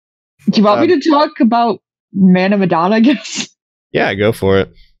Do you want me to talk about Man of Medan, I guess? Yeah, go for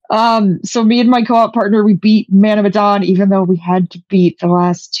it. So me and my co-op partner, we beat Man of Medan, even though we had to beat the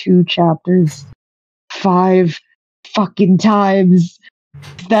last 2 chapters 5 fucking times.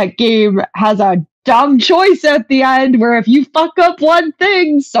 That game has a dumb choice at the end where if you fuck up one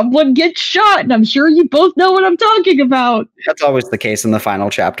thing, someone gets shot, and I'm sure you both know what I'm talking about. That's always the case in the final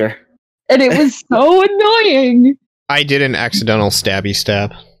chapter. And it was so annoying. I did an accidental stabby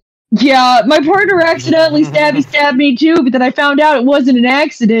stab. Yeah, my partner accidentally stabbed me too, but then I found out it wasn't an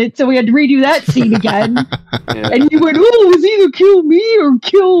accident, so we had to redo that scene again. Yeah. And he went, "Oh, it was either kill me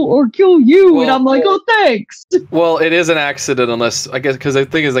or kill you," and I'm like, "Oh, thanks." Well, it is an accident unless I guess because the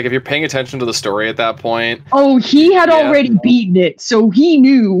thing is like if you're paying attention to the story at that point. Oh, he had already beaten it, so he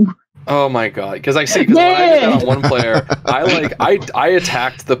knew. Oh my god! Because I see, because when I did that on one player, I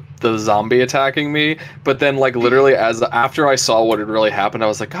attacked the zombie attacking me, but then like literally after I saw what had really happened, I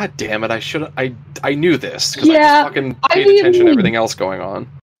was like, God damn it! I knew this because I just fucking paid attention to everything else going on.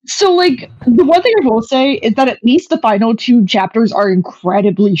 So like the one thing I will say is that at least the final 2 chapters are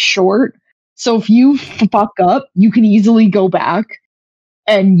incredibly short. So if you fuck up, you can easily go back.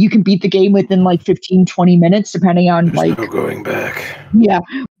 And you can beat the game within like 15-20 minutes, depending on There's no going back. Yeah,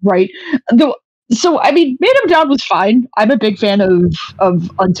 right. So I mean, Man of Medan was fine. I'm a big fan of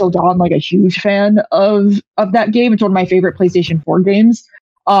Until Dawn, like a huge fan of that game. It's one of my favorite PlayStation 4 games.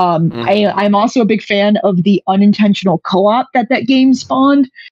 I'm also a big fan of the unintentional co-op that game spawned.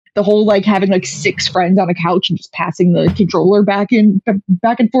 The whole like having like 6 friends on a couch and just passing the controller back and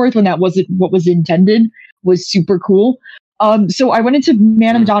forth when that wasn't what was intended was super cool. So I went into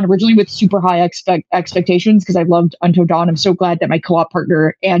Man of Medan originally with super high expectations because I loved Until Dawn. I'm so glad that my co-op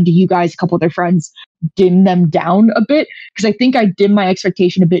partner and you guys, a couple of their friends, dimmed them down a bit because I think I dimmed my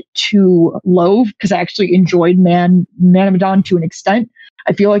expectation a bit too low because I actually enjoyed Man of Medan to an extent.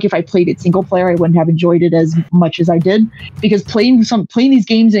 I feel like if I played it single player, I wouldn't have enjoyed it as much as I did because playing these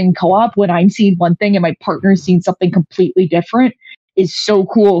games in co-op when I'm seeing one thing and my partner's seeing something completely different is so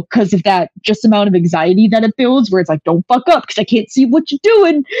cool because of that just amount of anxiety that it builds where it's like, don't fuck up because I can't see what you're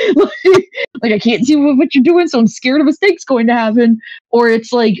doing. Like I can't see what you're doing, so I'm scared of mistakes going to happen. Or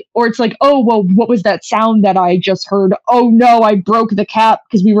it's like, oh, well, what was that sound that I just heard? Oh no, I broke the cap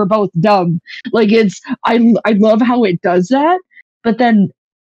because we were both dumb. Like I love how it does that. But then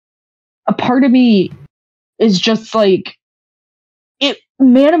a part of me is just like,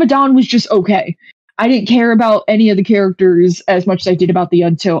 Man of Medan was just okay. I didn't care about any of the characters as much as I did about the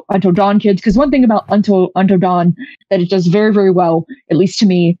Until Dawn kids. Because one thing about Until Dawn that it does very, very well, at least to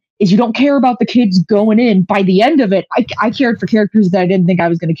me, is you don't care about the kids going in. By the end of it, I cared for characters that I didn't think I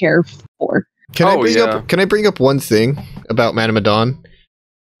was going to care for. Can I bring up one thing about Man of Medan?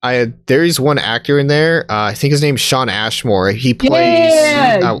 There is one actor in there. I think his name's Shawn Ashmore. He plays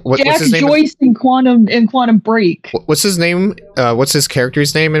what's his name? Joyce in Quantum Break. What's his name? What's his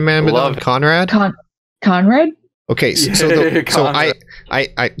character's name in Man of Medan? Conrad. Conrad. Okay, so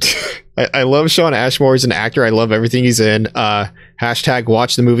I love Shawn Ashmore as an actor. I love everything he's in. Hashtag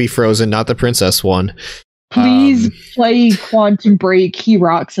watch the movie Frozen, not the princess one. Please play Quantum Break. He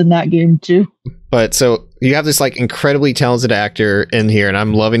rocks in that game too. But so you have this like incredibly talented actor in here, and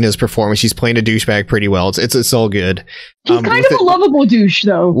I'm loving his performance. He's playing a douchebag pretty well. It's all good. He's kind of a lovable douche,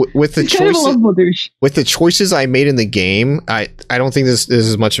 though. With the choices I made in the game, I don't think this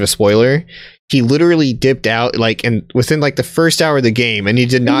is much of a spoiler. He literally dipped out within like the first hour of the game, and he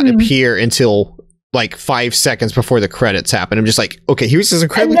did not appear until like 5 seconds before the credits happened. I'm just like, okay, here's this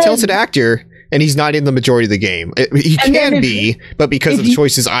incredibly talented actor. And he's not in the majority of the game. He can be, but because of the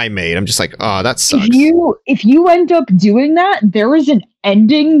choices I made, I'm just like, oh, that sucks. If you end up doing that, there is an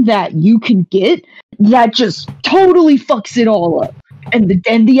ending that you can get that just totally fucks it all up. And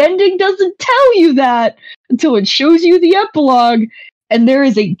the ending doesn't tell you that until it shows you the epilogue. And there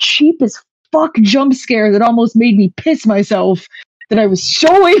is a cheap as fuck jump scare that almost made me piss myself that I was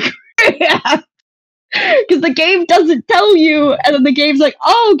so angry at. Because the game doesn't tell you, and then the game's like,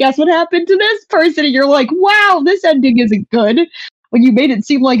 oh, guess what happened to this person? And you're like, wow, this ending isn't good. When you made it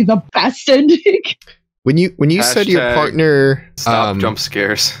seem like the best ending. When you said your partner stop jump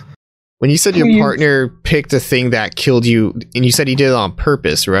scares. When you said your partner picked the thing that killed you, and you said he did it on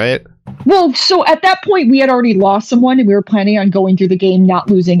purpose, right? Well, so at that point we had already lost someone, and we were planning on going through the game not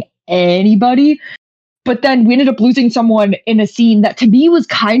losing anybody. But then we ended up losing someone in a scene that to me was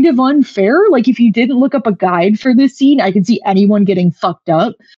kind of unfair. Like if you didn't look up a guide for this scene, I could see anyone getting fucked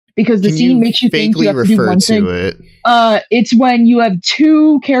up because the scene makes you think you have to do one thing. It's when you have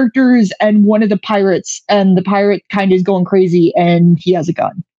 2 characters and one of the pirates, and the pirate kind of is going crazy and he has a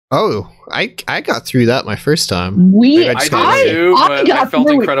gun. Oh, I got through that my first time. I felt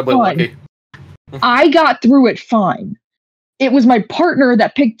incredibly lucky. I got through it fine. It was my partner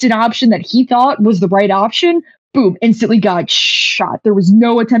that picked an option that he thought was the right option. Boom, instantly got shot. There was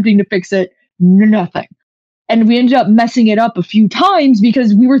no attempting to fix it, nothing. And we ended up messing it up a few times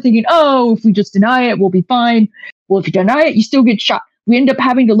because we were thinking, oh, if we just deny it, we'll be fine. Well, if you deny it, you still get shot. We ended up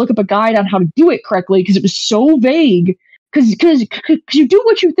having to look up a guide on how to do it correctly because it was so vague. Because you do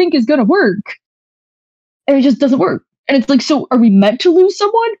what you think is going to work, and it just doesn't work. And it's like, so are we meant to lose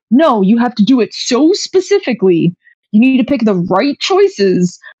someone? No, you have to do it so specifically. You need to pick the right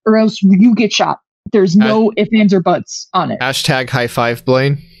choices, or else you get shot. There's no ifs, ands, or buts on it. Hashtag high five,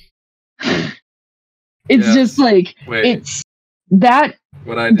 Blaine. It's just like, it's that.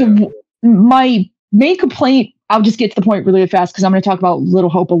 What I do. My main complaint, I'll just get to the point really fast because I'm going to talk about Little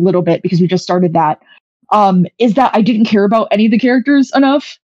Hope a little bit because we just started that. Is that I didn't care about any of the characters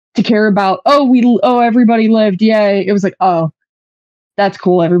enough to care about, everybody lived, yay. It was like, oh, that's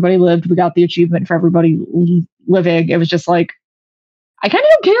cool, everybody lived, we got the achievement for everybody living. It was just like, I kind of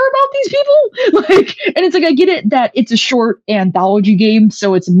don't care about these people. Like, and it's like, I get it that it's a short anthology game,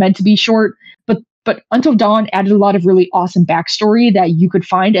 so it's meant to be short, but Until Dawn added a lot of really awesome backstory that you could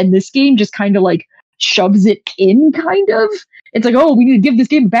find, and this game just kind of like shoves it in, kind of. It's like, oh, we need to give this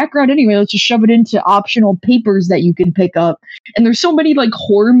game a background anyway. Let's just shove it into optional papers that you can pick up. And there's so many like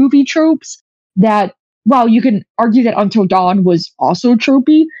horror movie tropes that, while you can argue that Until Dawn was also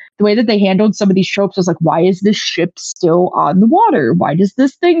tropey, the way that they handled some of these tropes was like, why is this ship still on the water? Why does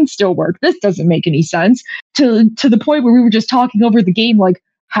this thing still work? This doesn't make any sense. To the point where we were just talking over the game, like,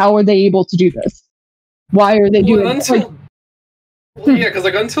 how are they able to do this? Why are they doing it? Well, yeah, because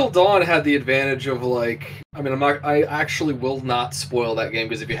like Until Dawn had the advantage of like, I mean, I actually will not spoil that game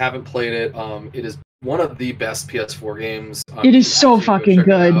because if you haven't played it, it is one of the best PS4 games. It is so fucking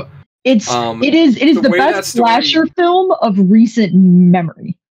good. It is the best slasher film of recent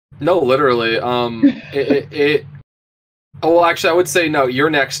memory. No, literally. Well, actually, I would say no. Your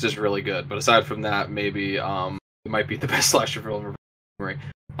Next is really good, but aside from that, maybe it might be the best slasher film of memory.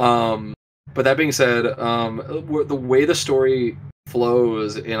 But that being said, the way the story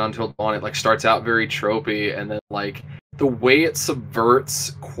flows in Until Dawn, it like starts out very tropey, and then like the way it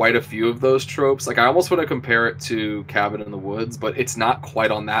subverts quite a few of those tropes, like I almost want to compare it to Cabin in the Woods, but it's not quite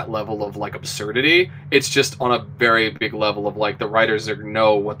on that level of like absurdity. It's just on a very big level of like the writers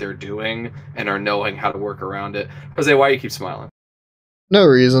know what they're doing and are knowing how to work around it. Jose, why do you keep smiling? No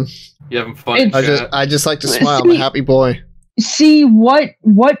reason. You having fun? I just like to smile. I'm a happy boy. See, what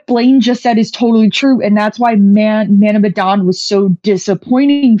Blaine just said is totally true, and that's why Man of Medan was so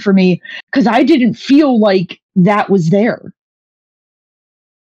disappointing for me, because I didn't feel like that was there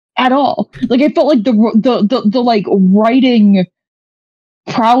at all. Like I felt like the like writing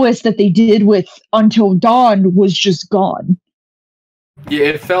prowess that they did with Until Dawn was just gone. Yeah,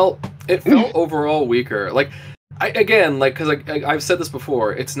 it felt overall weaker. Like because I've said this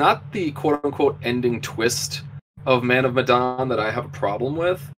before, it's not the quote unquote ending twist of Man of Medan that I have a problem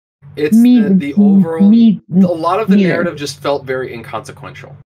with. It's the overall. A lot of the narrative just felt very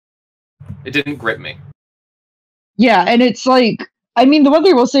inconsequential. It didn't grip me. Yeah, and it's like, I mean, the one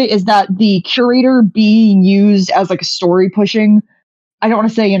thing I will say is that the curator being used as like a story pushing, I don't want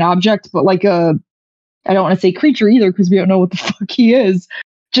to say an object, but like I don't want to say creature either because we don't know what the fuck he is.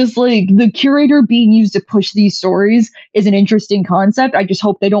 Just like the curator being used to push these stories is an interesting concept. I just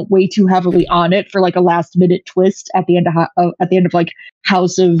hope they don't weigh too heavily on it for like a last minute twist at the end of like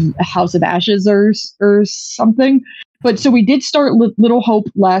House of Ashes or something. But so we did start Little Hope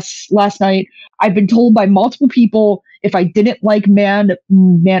last night. I've been told by multiple people if I didn't like Man of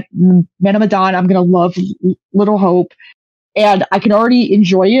Medan, I'm gonna love Little Hope. And I can already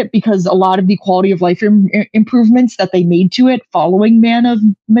enjoy it because a lot of the quality of life improvements that they made to it following Man of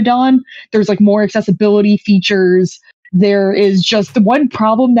Medan, there's like more accessibility features. There is just the one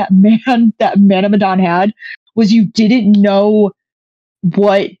problem that Man of Medan had was you didn't know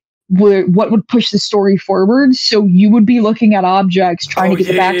what would push the story forward. So you would be looking at objects trying to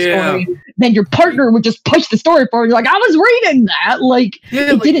get the backstory. Yeah. Then your partner would just push the story forward. You're like, I was reading that. Like,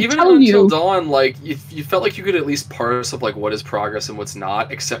 it like, didn't tell you. Until Dawn, like, you felt like you could at least parse of like what is progress and what's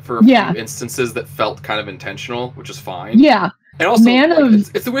not, except for a few instances that felt kind of intentional, which is fine. Yeah. And also,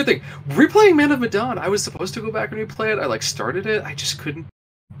 it's the weird thing. Replaying Man of Medan, I was supposed to go back and replay it. I like started it. I just couldn't.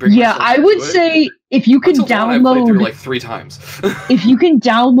 I would say if you can download, I played through like 3 times. If you can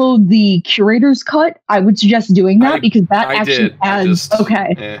download the curator's cut, I would suggest doing that because that actually adds.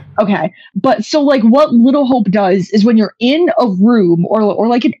 Okay. But so like what Little Hope does is when you're in a room or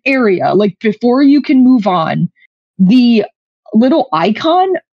like an area, like before you can move on, the little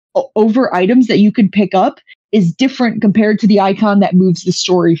icon over items that you can pick up is different compared to the icon that moves the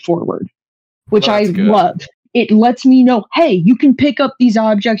story forward, which I love. It lets me know, hey, you can pick up these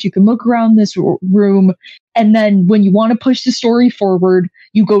objects, you can look around this room, and then when you want to push the story forward,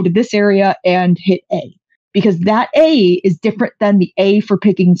 you go to this area and hit A, because that A is different than the A for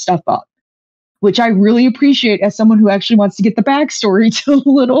picking stuff up, which I really appreciate as someone who actually wants to get the backstory to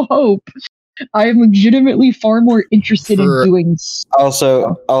Little Hope. I am legitimately far more interested in doing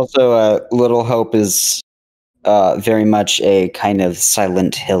Also, Little Hope is very much a kind of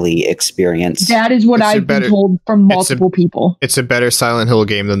Silent Hilly experience. That is what I've been told from multiple people. It's a better Silent Hill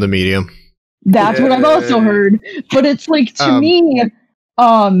game than the Medium. That's what I've also heard. But it's like, to me,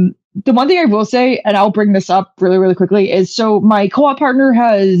 the one thing I will say, and I'll bring this up really, really quickly, is so my co-op partner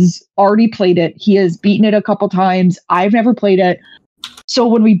has already played it. He has beaten it a couple times. I've never played it. So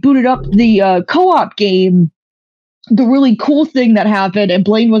when we booted up the co-op game, the really cool thing that happened, and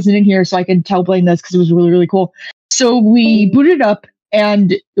Blaine wasn't in here, so I can tell Blaine this because it was really, really cool. So we booted up,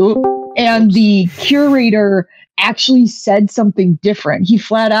 and the curator actually said something different. He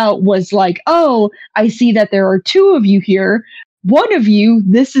flat out was like, "Oh, I see that there are two of you here. One of you,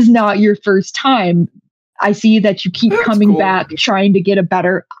 this is not your first time. I see that you keep coming back trying to get a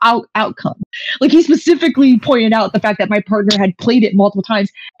better outcome." Like, he specifically pointed out the fact that my partner had played it multiple times.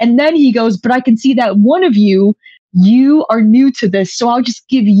 And then he goes, "But I can see that one of you are new to this, so I'll just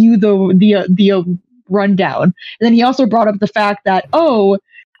give you the rundown." And then he also brought up the fact that, "Oh,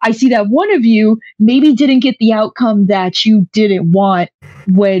 I see that one of you maybe didn't get the outcome that you didn't want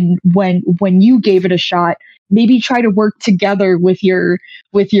when you gave it a shot. Maybe try to work together with your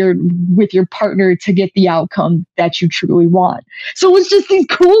partner to get the outcome that you truly want." So it's just these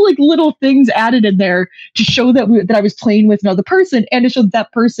cool, like, little things added in there to show that I was playing with another person, and to show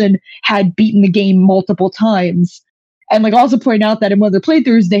that person had beaten the game multiple times. And, like, also point out that in one of their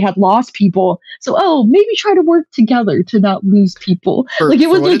playthroughs they had lost people. So, maybe try to work together to not lose people. It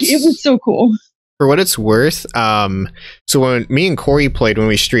was so cool. For what it's worth, so when me and Corey played, when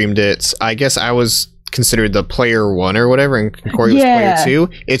we streamed it, I guess I was considered the player 1 or whatever, and Corey was player 2.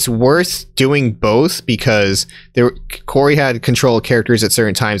 It's worth doing both, because Corey had control of characters at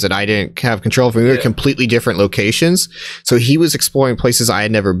certain times that I didn't have control of. We were completely different locations, so he was exploring places I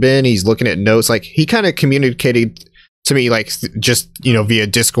had never been. He's looking at notes. Like, he kind of communicated to me, like, just, via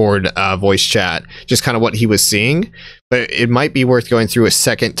Discord voice chat, just kind of what he was seeing. But it might be worth going through a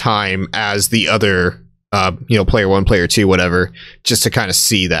second time as the other player 1, player 2, whatever, just to kind of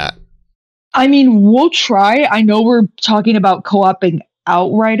see that. I mean, we'll try. I know we're talking about co-oping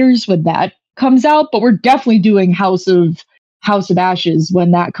Outriders when that comes out, but we're definitely doing House of Ashes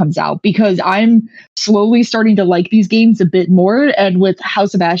when that comes out, because I'm slowly starting to like these games a bit more. And with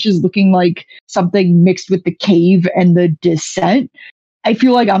House of Ashes looking like something mixed with The Cave and The Descent, I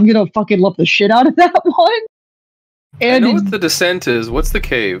feel like I'm gonna fucking love the shit out of that one. And I know what The Descent is. What's The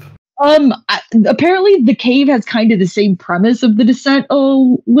Cave? Apparently The Cave has kind of the same premise of The Descent a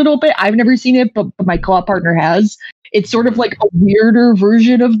little bit. I've never seen it, but my co-op partner has. It's sort of like a weirder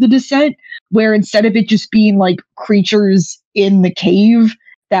version of The Descent, where instead of it just being like creatures in the cave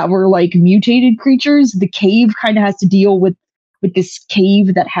that were like mutated creatures, the cave kind of has to deal with this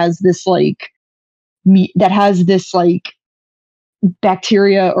cave that has this like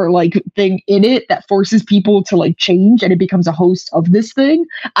bacteria or like thing in it that forces people to like change, and it becomes a host of this thing.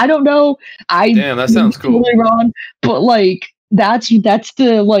 I don't know. Damn, that sounds cool. Totally wrong, but like that's the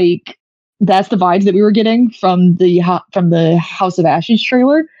vibes that we were getting from the House of Ashes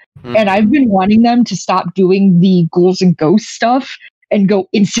trailer. Mm-hmm. And I've been wanting them to stop doing the ghouls and ghosts stuff and go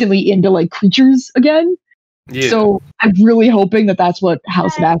instantly into like creatures again. Yeah. So I'm really hoping that that's what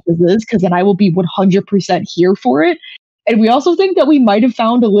House of Ashes is, because then I will be 100% here for it. And we also think that we might have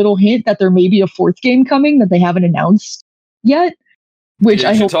found a little hint that there may be a 4th game coming that they haven't announced yet. Which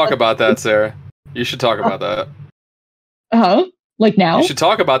you should talk about that, Sarah. You should talk about that. Like now? You should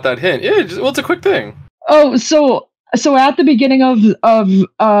talk about that hint. Yeah, it's a quick thing. Oh, so at the beginning of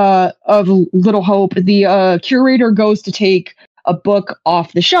Little Hope, the curator goes to take a book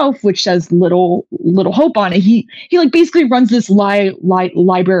off the shelf which says Little Hope on it. He like basically runs this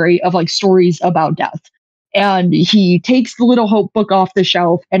library of like stories about death. And he takes the Little Hope book off the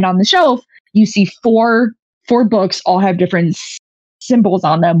shelf, and on the shelf you see four books, all have different symbols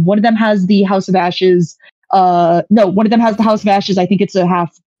on them. One of them has the House of Ashes. One of them has the House of Ashes. I think it's a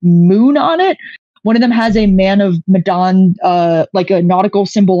half moon on it. One of them has a man of Medan, like a nautical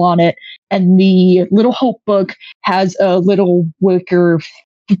symbol on it. And the Little Hope book has a little wicker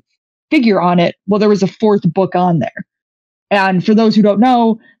figure on it. Well, there was a 4th book on there. And for those who don't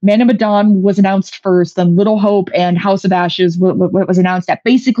know, Man of Medan was announced first, then Little Hope and House of Ashes was announced at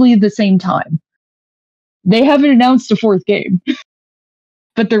basically the same time. They haven't announced a fourth game,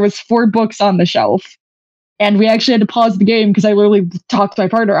 but there was 4 books on the shelf. And we actually had to pause the game because I literally talked to my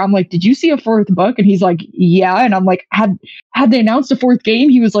partner. I'm like, did you see a 4th book? And he's like, yeah. And I'm like, had they announced a 4th game?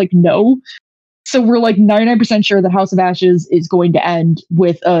 He was like, no. So we're like 99% sure that House of Ashes is going to end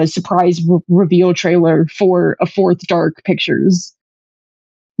with a surprise reveal trailer for a 4th Dark Pictures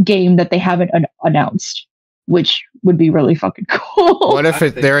game that they haven't announced, which would be really fucking cool. What if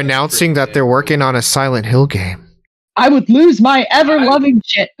they're announcing that they're working on a Silent Hill game? I would lose my ever-loving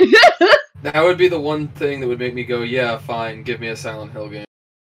shit. That would be the one thing that would make me go, yeah, fine, give me a Silent Hill game.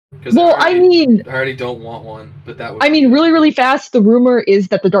 Well, I already don't want one, but that would. Really, really fast. The rumor is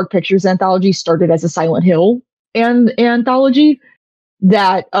that the Dark Pictures anthology started as a Silent Hill anthology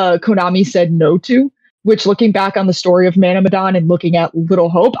that Konami said no to. Which, looking back on the story of Man of Medan and looking at Little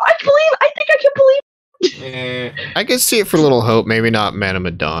Hope, I think I can believe. I could see it for Little Hope, maybe not Man of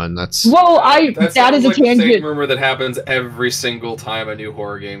Medan. That is a tangent. The same rumor that happens every single time a new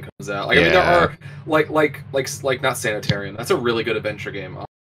horror game comes out. Like, I mean, there are like not Sanitarium. That's a really good adventure game.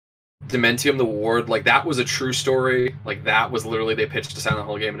 Dementium the Ward, like that was a true story. Like that was literally they pitched a Silent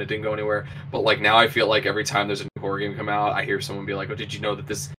Hill game and it didn't go anywhere. But like now I feel like every time there's a new horror game come out, I hear someone be like, "Oh, did you know that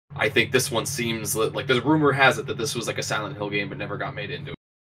this? I think this one seems like the rumor has it that this was like a Silent Hill game but never got made into it."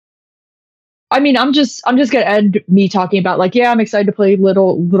 I mean, I'm just gonna end me talking about like, yeah, I'm excited to play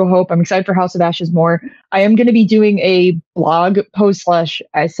Little Hope. I'm excited for House of Ashes more. I am gonna be doing a blog post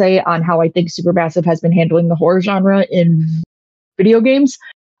 / essay on how I think Supermassive has been handling the horror genre in video games.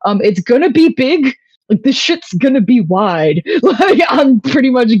 It's gonna be big. Like this shit's gonna be wide. Like I'm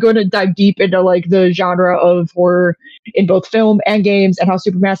pretty much gonna dive deep into like the genre of horror in both film and games and how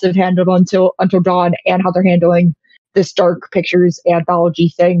Supermassive handled Until Dawn and how they're handling this Dark Pictures anthology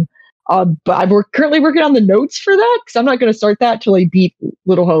thing. But I'm currently working on the notes for that because I'm not gonna start that till I beat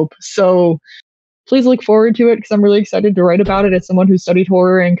Little Hope. So please look forward to it because I'm really excited to write about it as someone who studied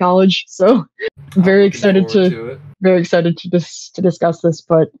horror in college. So I'm very excited to discuss this.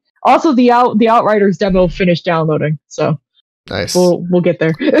 But also the Outriders demo finished downloading, so nice. We'll get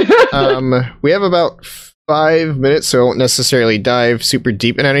there. We have about 5 minutes, so I won't necessarily dive super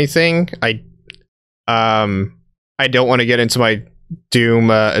deep in anything. I don't want to get into my Doom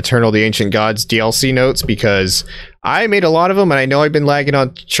Eternal the Ancient Gods DLC notes because I made a lot of them and I know I've been lagging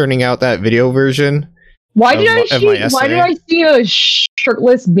on churning out that video version. Why did I see a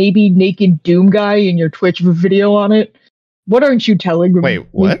shirtless, maybe naked Doom guy in your Twitch video on it? What aren't you telling me? Wait,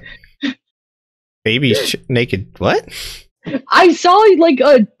 what? Baby naked what? I saw like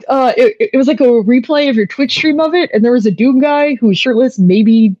it was like a replay of your Twitch stream of it, and there was a Doom guy who was shirtless,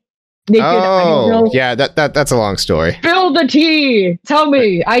 maybe naked. I don't know. Yeah, that's a long story. Spill the tea. Tell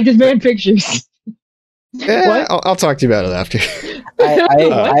me. I demand pictures. Yeah, I'll talk to you about it after.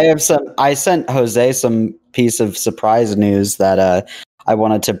 I sent Jose some piece of surprise news that I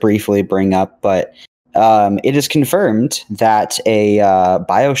wanted to briefly bring up, but it is confirmed that a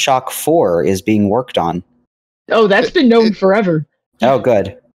BioShock 4 is being worked on. Oh, that's been known forever. Oh,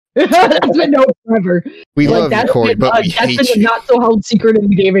 good. That's been known forever. We love you, Corey, but we hate that's been you. not so held secret in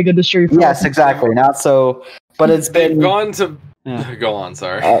the gaming industry. Yes, exactly. Not so, but it's been gone to. Yeah. Go on.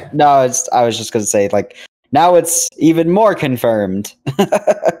 Sorry. No, I was just gonna say like now it's even more confirmed.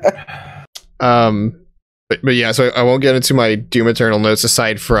 But yeah, so I won't get into my Doom Eternal notes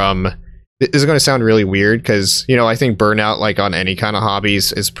aside from. This is going to sound really weird because, you know, I think burnout, like on any kind of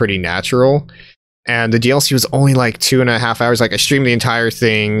hobbies, is pretty natural. And the DLC was only like 2.5 hours. Like I streamed the entire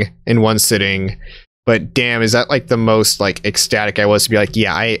thing in one sitting. But damn, is that like the most like ecstatic I was to be like,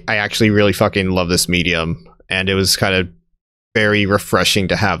 yeah, I actually really fucking love this medium. And it was kind of very refreshing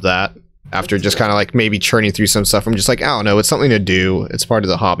to have that after just kind of like maybe churning through some stuff. I'm just like, I don't know, it's something to do. It's part of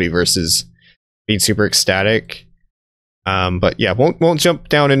the hobby versus being super ecstatic. But yeah, won't jump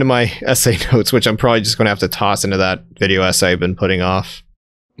down into my essay notes, which I'm probably just going to have to toss into that video essay I've been putting off.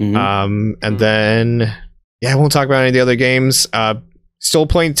 And then, yeah, I won't talk about any of the other games. Still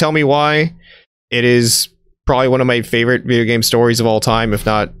playing Tell Me Why. It is probably one of my favorite video game stories of all time, if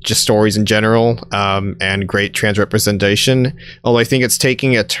not just stories in general, and great trans representation. Although I think it's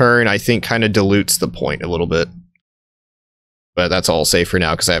taking a turn, I think kind of dilutes the point a little bit. But that's all I'll say for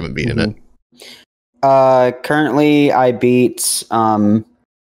now because I haven't beaten it. Currently I beat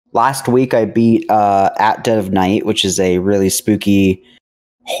last week I beat At Dead of Night, which is a really spooky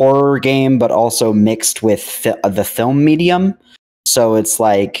horror game but also mixed with the film medium. So it's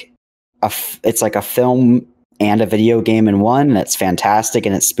like a film and a video game in one, and it's fantastic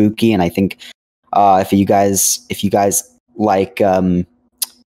and it's spooky, and I think if you guys like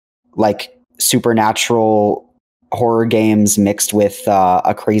supernatural horror games mixed with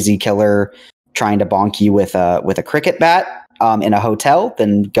a crazy killer trying to bonk you with a cricket bat in a hotel,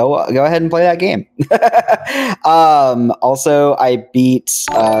 then go ahead and play that game. Also, I beat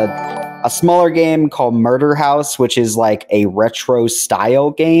a smaller game called Murder House, which is like a retro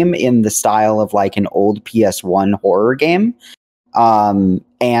style game in the style of like an old PS1 horror game.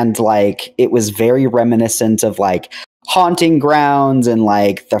 And like it was very reminiscent of like Haunting Grounds and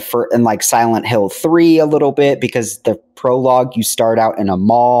like Silent Hill 3 a little bit, because the prologue, you start out in a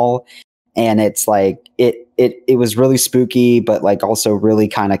mall, and it's like it was really spooky, but like also really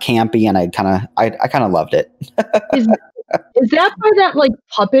kind of campy, and I kind of loved it. Is that by that like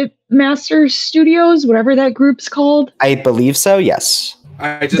Puppet Master Studios, whatever that group's called? I believe so. Yes.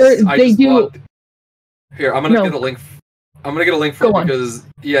 Here, I'm gonna get a link. I'm gonna get a link for it because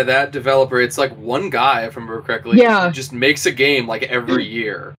that developer, it's like one guy, if I remember correctly. Yeah. Just makes a game like every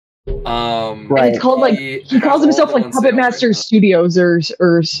year. Right. It's called like he calls himself like Puppet Master Studios or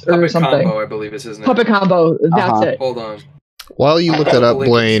Puppet something. Combo, I believe is his name. Puppet Combo. That's it. Hold on. While you look that up,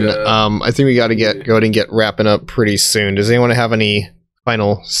 Blaine, I think we got to go ahead and get wrapping up pretty soon. Does anyone have any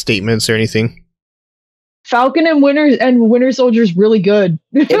final statements or anything? Falcon and Winter Soldier is really good.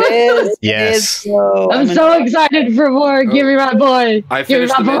 It is. Yes. I'm so excited for more. Give me my boy. I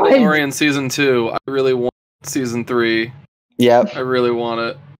finished The Mandalorian season 2. I really want season 3. Yep. I really want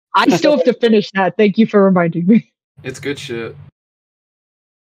it. I still have to finish that. Thank you for reminding me. It's good shit.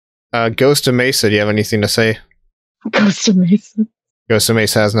 Ghost of Mesa, do you have anything to say? Ghost of Mesa. Ghost of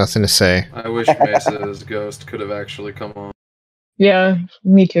Mesa has nothing to say. I wish Mesa's Ghost could have actually come on. Yeah,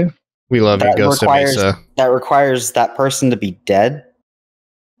 me too. We love you, Ghost of Mesa. That requires that person to be dead,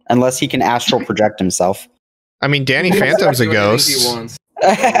 unless he can astral project himself. I mean, Danny Phantom's a ghost. You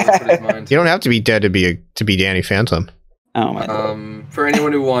don't have to be dead to be Danny Phantom. Oh my for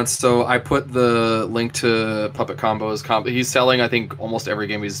anyone who wants, so I put the link to Puppet Combo's he's selling, I think, almost every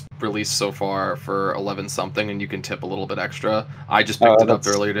game he's released so far for 11 something, and you can tip a little bit extra. I just picked it up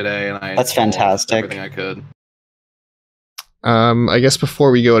earlier today, and that's fantastic. Everything I could. I guess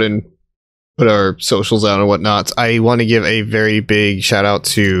before we go ahead and put our socials out and whatnot, I want to give a very big shout out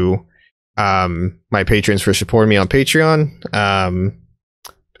to my patrons for supporting me on Patreon,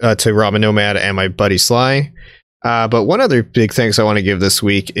 to Robin Nomad and my buddy Sly. But one other big thanks I want to give this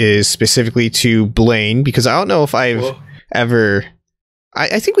week is specifically to Blaine, because I don't know if I've ever...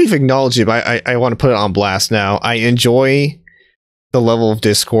 I think we've acknowledged it, but I want to put it on blast now. I enjoy the level of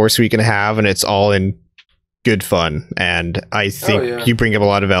discourse we can have, and it's all in good fun. And I think you bring up a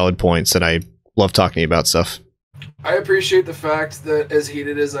lot of valid points, and I love talking about stuff. I appreciate the fact that as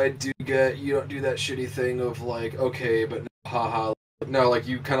heated as I do get, you don't do that shitty thing of like, okay, but haha. No, like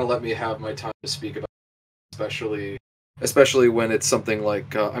you kind of let me have my time to speak about it. Especially when it's something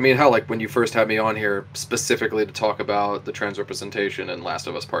like, I mean, how like when you first had me on here specifically to talk about the trans representation in Last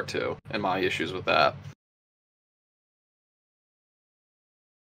of Us Part 2 and my issues with that.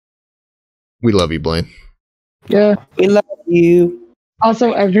 We love you, Blaine. Yeah. We love you.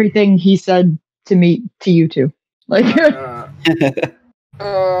 Also, everything he said to me, to you too. Like,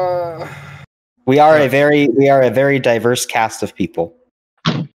 we are a very diverse cast of people,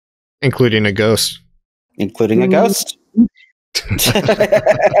 including a ghost. Including a ghost.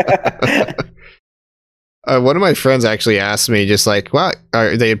 One of my friends actually asked me, just like, "Wow,"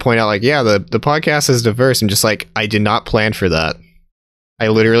 they'd point out, like, "Yeah, the podcast is diverse." I'm just like, I did not plan for that. I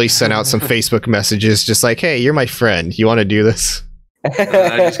literally sent out some Facebook messages, just like, "Hey, you're my friend. You want to do this?" And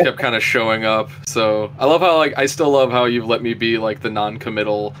I just kept kind of showing up. So I love how, like, I still love how you've let me be like the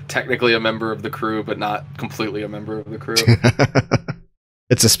non-committal, technically a member of the crew, but not completely a member of the crew.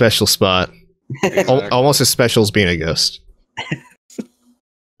 It's a special spot. Exactly. Almost as special as being a ghost.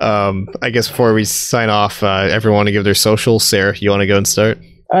 I guess before we sign off, everyone to give their socials. Sarah, you want to go and start?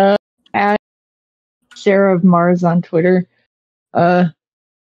 At SarahOfMars on Twitter.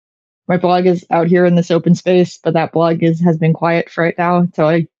 My blog is out here in this open space, but that blog has been quiet for right now until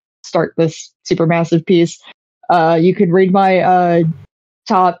I start this super massive piece. You could read my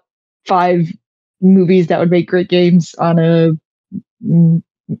top 5 movies that would make great games on a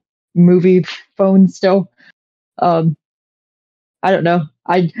movie phone still. I don't know.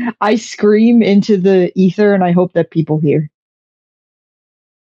 I scream into the ether and I hope that people hear.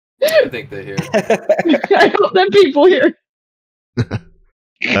 I think they hear. I hope that people hear.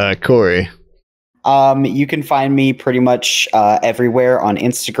 Corey. You can find me pretty much everywhere on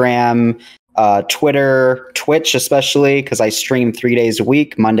Instagram, Twitter, Twitch especially, because I stream 3 days a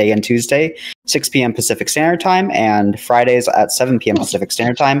week, Monday and Tuesday, 6 p.m. Pacific Standard Time, and Fridays at 7 p.m. Pacific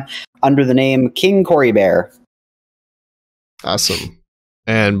Standard Time, under the name KingCoreyBear. Awesome.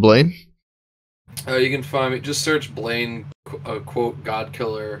 And Blaine? You can find me. Just search Blaine, quote God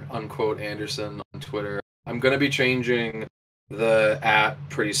Killer, unquote Anderson on Twitter. I'm gonna be changing the @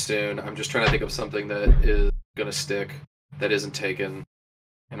 pretty soon. I'm just trying to think of something that is gonna stick, that isn't taken,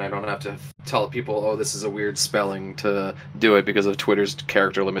 and I don't have to tell people, oh, this is a weird spelling to do it because of Twitter's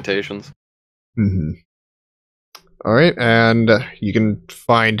character limitations. Mm-hmm. All right, and you can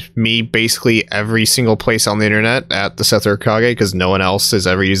find me basically every single place on the internet at TheSethRokage, because no one else has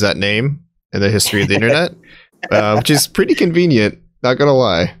ever used that name in the history of the internet, which is pretty convenient, not gonna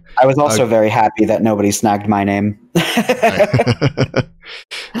lie. I was also very happy that nobody snagged my name. But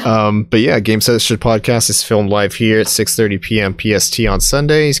yeah, GameSession podcast is filmed live here at 6:30 p.m. PST on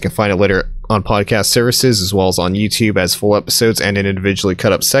Sundays. You can find it later on podcast services as well as on YouTube as full episodes and in individually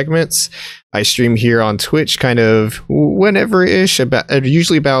cut up segments. I stream here on Twitch kind of whenever-ish,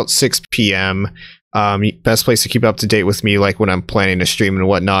 usually about 6 p.m. Best place to keep up to date with me, like when I'm planning to stream and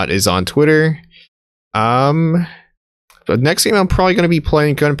whatnot, is on Twitter. The next game I'm probably going to be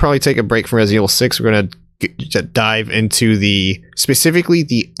playing, going to probably take a break from Resident Evil 6. We're going to dive into specifically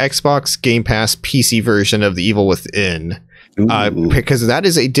the Xbox Game Pass PC version of The Evil Within. Because that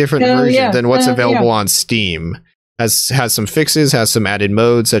is a different version than what's available on Steam. Has some fixes, has some added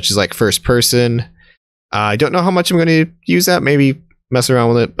modes, such as like first person. I don't know how much I'm going to use that, maybe mess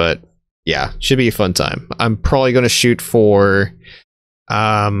around with it, but yeah, should be a fun time. I'm probably going to shoot for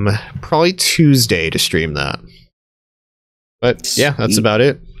probably Tuesday to stream that. But yeah, that's about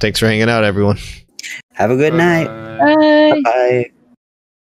it. Thanks for hanging out, everyone. Have a good night. Bye. Bye.